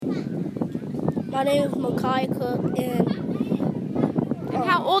My name is Makai Cook, And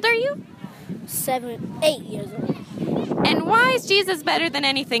how old are you? 8 years old. And why is Jesus better than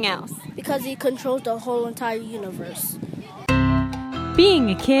anything else? Because he controls the whole entire universe.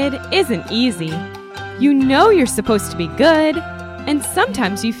 Being a kid isn't easy. You know you're supposed to be good, and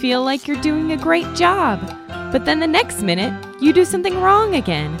sometimes you feel like you're doing a great job, but then the next minute, you do something wrong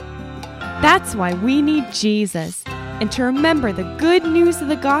again. That's why we need Jesus, and to remember the good news of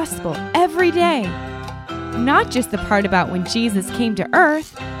the gospel every day. Not just the part about when Jesus came to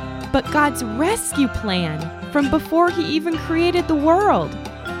earth, but God's rescue plan from before he even created the world,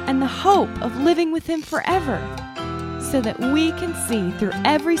 and the hope of living with him forever, so that we can see through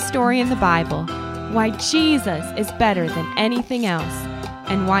every story in the Bible why Jesus is better than anything else,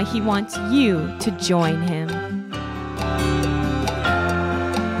 and why he wants you to join him.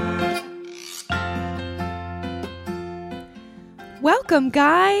 Welcome,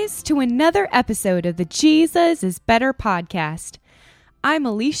 guys, to another episode of the Jesus is Better podcast. I'm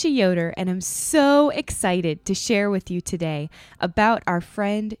Alicia Yoder, and I'm so excited to share with you today about our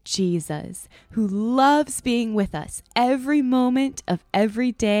friend Jesus, who loves being with us every moment of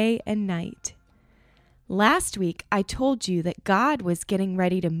every day and night. Last week, I told you that God was getting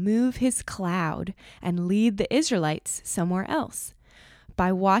ready to move his cloud and lead the Israelites somewhere else.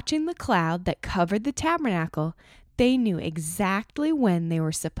 By watching the cloud that covered the tabernacle, they knew exactly when they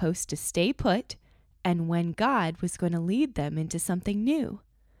were supposed to stay put and when God was going to lead them into something new.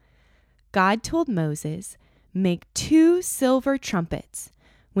 God told Moses, "Make 2 silver trumpets.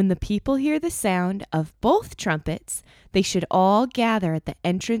 When the people hear the sound of both trumpets, they should all gather at the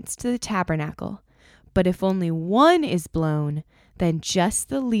entrance to the tabernacle. But if only one is blown, then just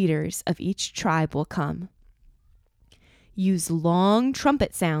the leaders of each tribe will come. Use long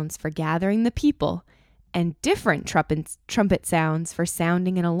trumpet sounds for gathering the people, and different trumpet sounds for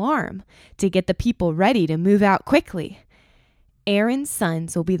sounding an alarm to get the people ready to move out quickly. Aaron's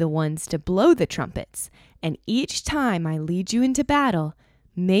sons will be the ones to blow the trumpets, and each time I lead you into battle,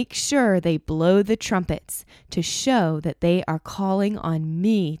 make sure they blow the trumpets to show that they are calling on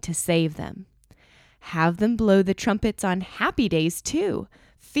me to save them. Have them blow the trumpets on happy days too,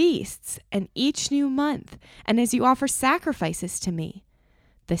 feasts, and each new month, and as you offer sacrifices to me.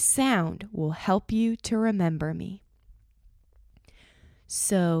 The sound will help you to remember me."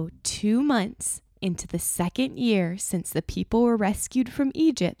 So 2 months into the second year since the people were rescued from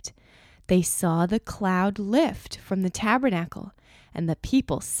Egypt, they saw the cloud lift from the tabernacle, and the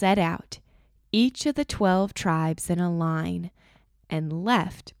people set out, each of the 12 tribes in a line, and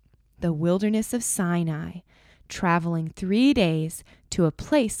left the wilderness of Sinai, traveling 3 days to a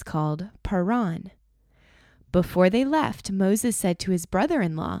place called Paran. Before they left, Moses said to his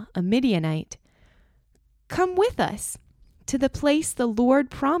brother-in-law, a Midianite, "Come with us to the place the Lord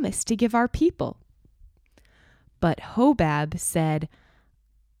promised to give our people." But Hobab said,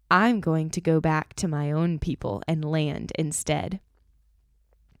 "I'm going to go back to my own people and land instead."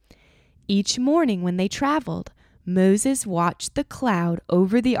 Each morning when they traveled, Moses watched the cloud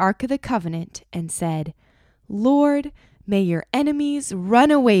over the Ark of the Covenant and said, "Lord, may your enemies run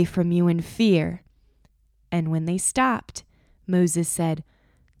away from you in fear." And when they stopped, Moses said,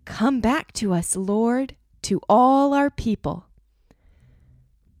 "Come back to us, Lord, to all our people."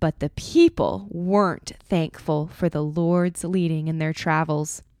 But the people weren't thankful for the Lord's leading in their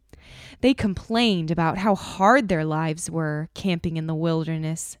travels. They complained about how hard their lives were camping in the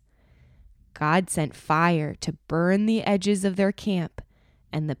wilderness. God sent fire to burn the edges of their camp,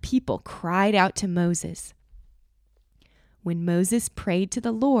 and the people cried out to Moses. When Moses prayed to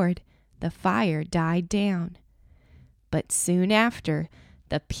the Lord, the fire died down. But soon after,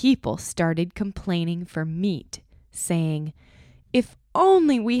 the people started complaining for meat, saying, "If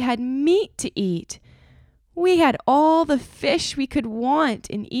only we had meat to eat! We had all the fish we could want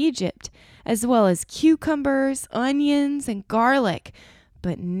in Egypt, as well as cucumbers, onions, and garlic,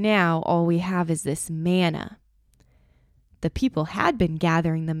 but now all we have is this manna." The people had been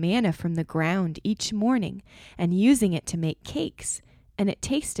gathering the manna from the ground each morning and using it to make cakes, and it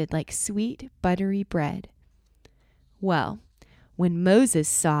tasted like sweet, buttery bread. Well, when Moses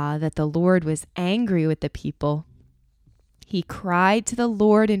saw that the Lord was angry with the people, he cried to the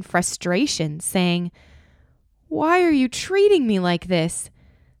Lord in frustration, saying, "Why are you treating me like this?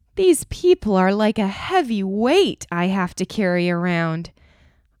 These people are like a heavy weight I have to carry around.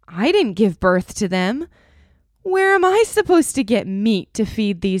 I didn't give birth to them. Where am I supposed to get meat to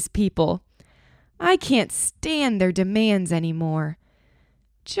feed these people? I can't stand their demands anymore.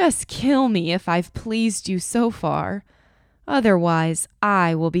 Just kill me if I've pleased you so far. Otherwise,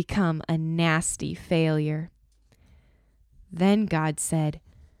 I will become a nasty failure." Then God said,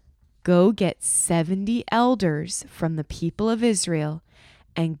 Go get 70 elders from the people of Israel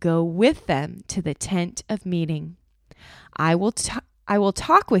and go with them to the tent of meeting. I will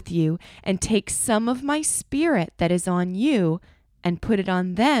talk with you and take some of my spirit that is on you and put it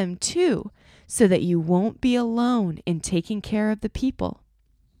on them too, so that you won't be alone in taking care of the people.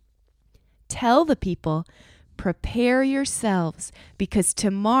 Tell the people, prepare yourselves, because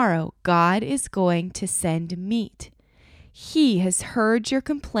tomorrow God is going to send meat. He has heard your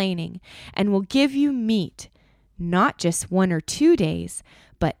complaining and will give you meat, not just 1 or 2 days,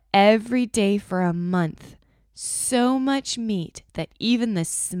 but every day for a month. So much meat that even the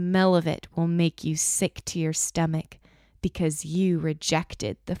smell of it will make you sick to your stomach, because you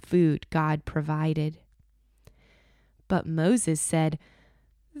rejected the food God provided. But Moses said,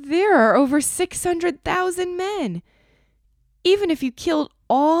 "There are over 600,000 men. Even if you killed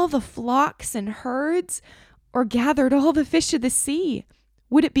all the flocks and herds, or gathered all the fish of the sea,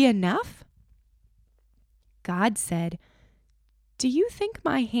 would it be enough?" God said, "Do you think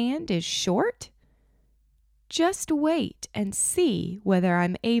my hand is short? Just wait and see whether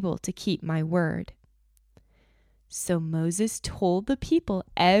I'm able to keep my word." So Moses told the people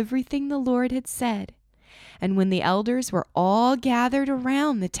everything the Lord had said. And when the elders were all gathered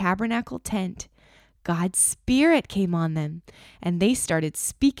around the tabernacle tent, God's Spirit came on them, and they started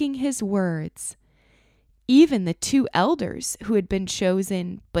speaking his words. Even the 2 elders who had been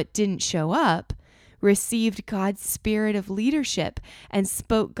chosen but didn't show up received God's spirit of leadership and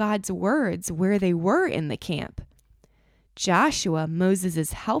spoke God's words where they were in the camp. Joshua,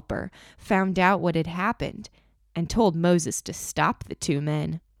 Moses' helper, found out what had happened and told Moses to stop the 2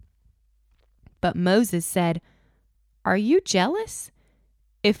 men. But Moses said, "Are you jealous?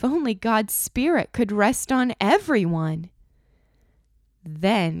 If only God's Spirit could rest on everyone."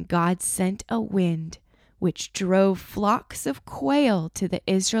 Then God sent a wind, which drove flocks of quail to the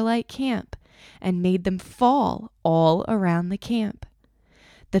Israelite camp and made them fall all around the camp.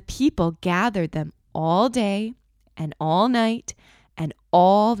 The people gathered them all day and all night and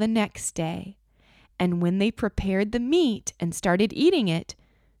all the next day. And when they prepared the meat and started eating it,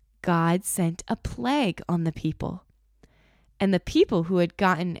 God sent a plague on the people. And the people who had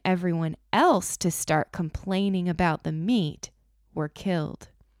gotten everyone else to start complaining about the meat were killed.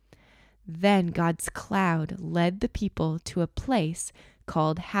 Then God's cloud led the people to a place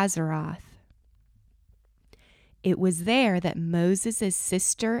called Hazeroth. It was there that Moses'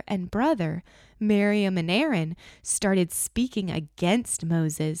 sister and brother, Miriam and Aaron, started speaking against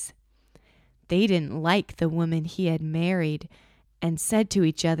Moses. They didn't like the woman he had married and said to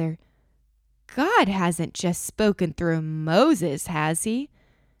each other, "God hasn't just spoken through Moses, has he?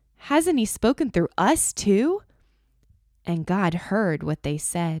 Hasn't he spoken through us too?" And God heard what they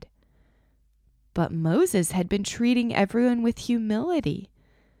said. But Moses had been treating everyone with humility.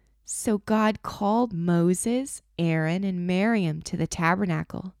 So God called Moses, Aaron, and Miriam to the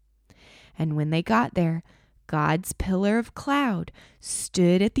tabernacle. And when they got there, God's pillar of cloud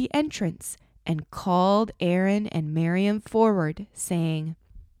stood at the entrance and called Aaron and Miriam forward, saying,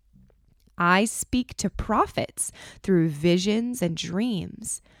 "I speak to prophets through visions and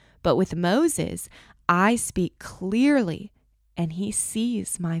dreams, but with Moses I speak clearly, and he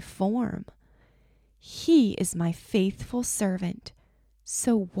sees my form. He is my faithful servant,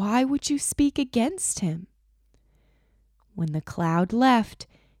 so why would you speak against him?" When the cloud left,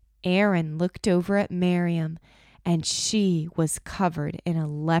 Aaron looked over at Miriam, and she was covered in a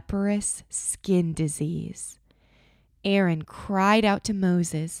leprous skin disease. Aaron cried out to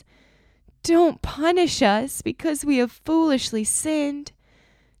Moses, "Don't punish us because we have foolishly sinned.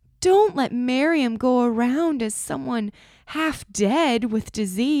 Don't let Miriam go around as someone half dead with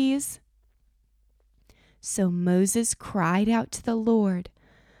disease." So Moses cried out to the Lord,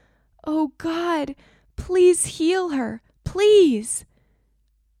 "Oh God, please heal her, please."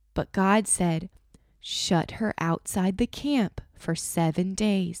 But God said, "Shut her outside the camp for 7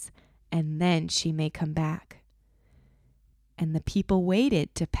 days, and then she may come back." And the people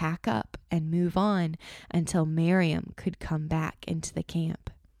waited to pack up and move on until Miriam could come back into the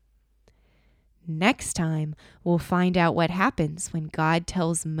camp. Next time, we'll find out what happens when God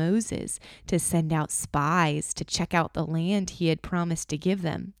tells Moses to send out spies to check out the land he had promised to give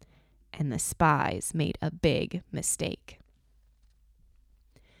them, and the spies made a big mistake.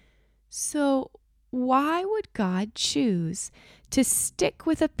 So, why would God choose to stick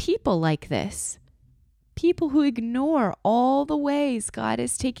with a people like this? People who ignore all the ways God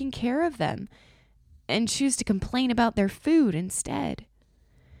is taking care of them and choose to complain about their food instead.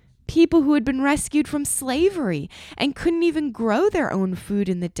 People who had been rescued from slavery and couldn't even grow their own food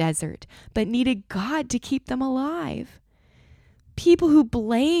in the desert, but needed God to keep them alive. People who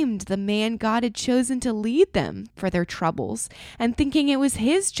blamed the man God had chosen to lead them for their troubles and thinking it was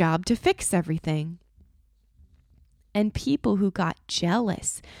his job to fix everything. And people who got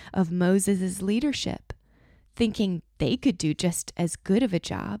jealous of Moses' leadership, thinking they could do just as good of a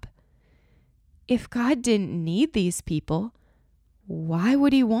job. If God didn't need these people, why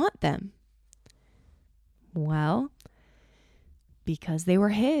would he want them? Well, because they were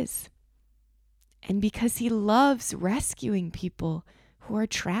his. And because he loves rescuing people who are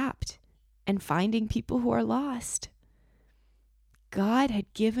trapped and finding people who are lost. God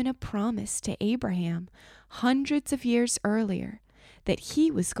had given a promise to Abraham hundreds of years earlier that he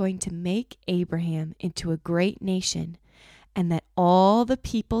was going to make Abraham into a great nation and that all the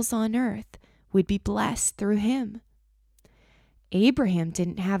peoples on earth would be blessed through him. Abraham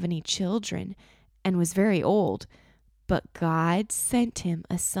didn't have any children and was very old, but God sent him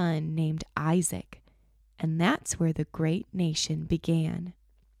a son named Isaac, and that's where the great nation began.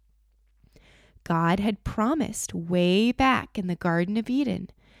 God had promised way back in the Garden of Eden,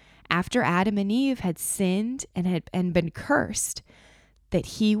 after Adam and Eve had sinned and been cursed, that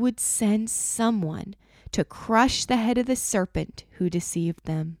he would send someone to crush the head of the serpent who deceived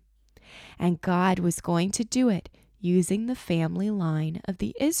them. And God was going to do it using the family line of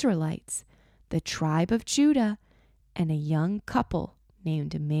the Israelites, the tribe of Judah, and a young couple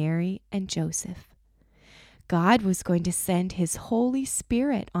named Mary and Joseph. God was going to send his Holy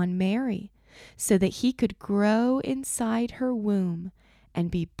Spirit on Mary so that he could grow inside her womb and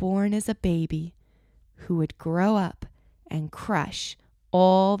be born as a baby who would grow up and crush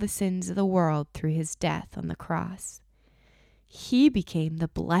all the sins of the world through his death on the cross. He became the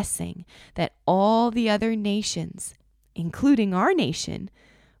blessing that all the other nations, including our nation,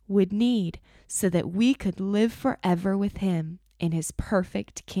 would need so that we could live forever with him in his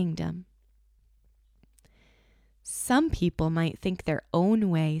perfect kingdom. Some people might think their own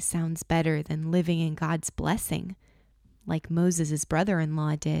way sounds better than living in God's blessing, like Moses'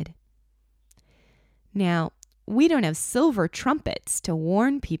 brother-in-law did. Now, we don't have silver trumpets to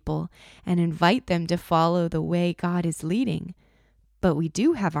warn people and invite them to follow the way God is leading, but we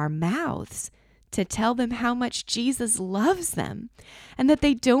do have our mouths to tell them how much Jesus loves them and that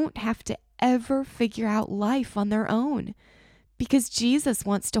they don't have to ever figure out life on their own because Jesus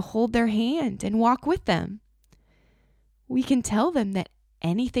wants to hold their hand and walk with them. We can tell them that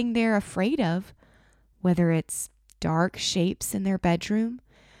anything they're afraid of, whether it's dark shapes in their bedroom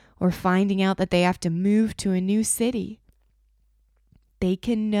or finding out that they have to move to a new city, they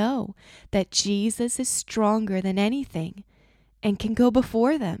can know that Jesus is stronger than anything and can go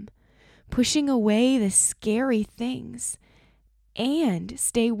before them, pushing away the scary things and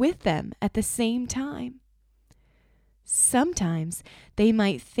stay with them at the same time. Sometimes they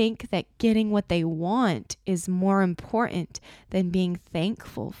might think that getting what they want is more important than being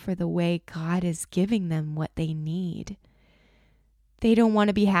thankful for the way God is giving them what they need. They don't want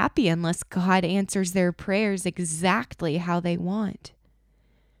to be happy unless God answers their prayers exactly how they want.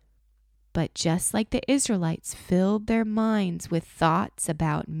 But just like the Israelites filled their minds with thoughts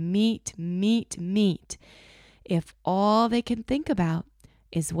about meat, if all they can think about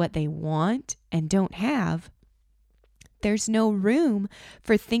is what they want and don't have, there's no room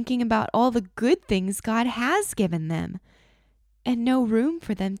for thinking about all the good things God has given them, and no room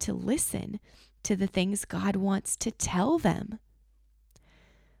for them to listen to the things God wants to tell them.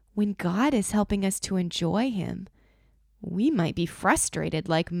 When God is helping us to enjoy him, we might be frustrated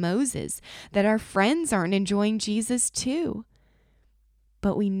like Moses that our friends aren't enjoying Jesus too.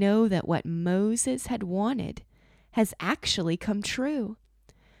 But we know that what Moses had wanted has actually come true.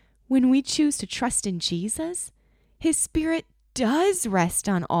 When we choose to trust in Jesus, his Spirit does rest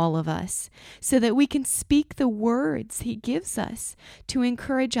on all of us so that we can speak the words he gives us to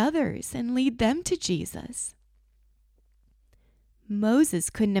encourage others and lead them to Jesus. Moses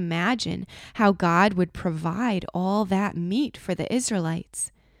couldn't imagine how God would provide all that meat for the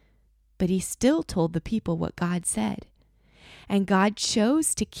Israelites, but he still told the people what God said. And God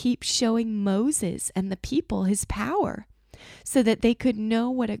chose to keep showing Moses and the people his power so that they could know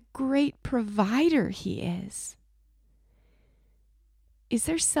what a great provider he is. Is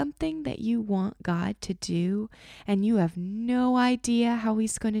there something that you want God to do and you have no idea how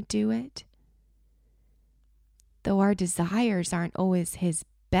he's going to do it? Though our desires aren't always his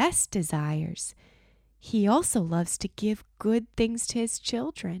best desires, he also loves to give good things to his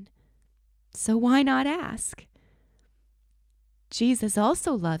children. So why not ask? Jesus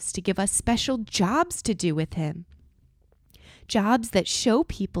also loves to give us special jobs to do with him. Jobs that show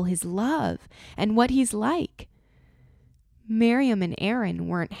people his love and what he's like. Miriam and Aaron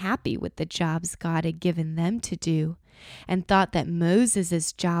weren't happy with the jobs God had given them to do, and thought that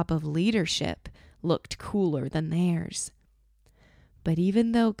Moses' job of leadership looked cooler than theirs. But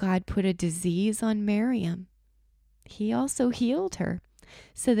even though God put a disease on Miriam, he also healed her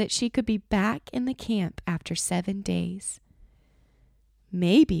so that she could be back in the camp after 7 days.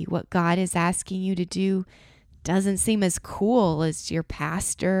 Maybe what God is asking you to do doesn't seem as cool as your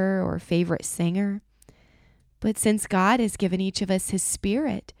pastor or favorite singer. But since God has given each of us his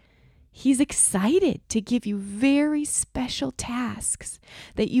Spirit, he's excited to give you very special tasks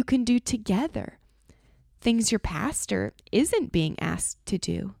that you can do together, things your pastor isn't being asked to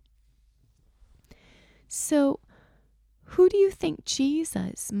do. So, who do you think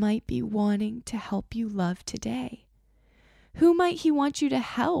Jesus might be wanting to help you love today? Who might he want you to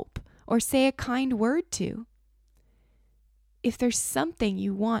help or say a kind word to? If there's something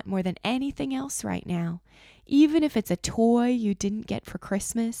you want more than anything else right now, even if it's a toy you didn't get for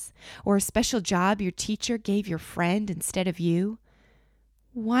Christmas or a special job your teacher gave your friend instead of you,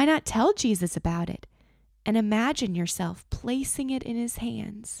 why not tell Jesus about it and imagine yourself placing it in his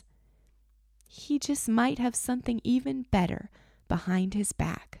hands? He just might have something even better behind his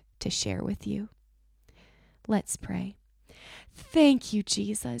back to share with you. Let's pray. Thank you,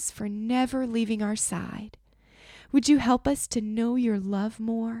 Jesus, for never leaving our side. Would you help us to know your love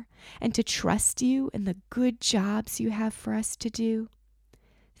more and to trust you in the good jobs you have for us to do?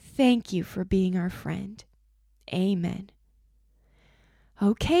 Thank you for being our friend. Amen.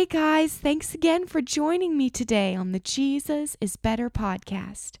 Okay, guys, thanks again for joining me today on the Jesus is Better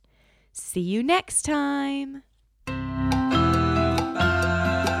podcast. See you next time.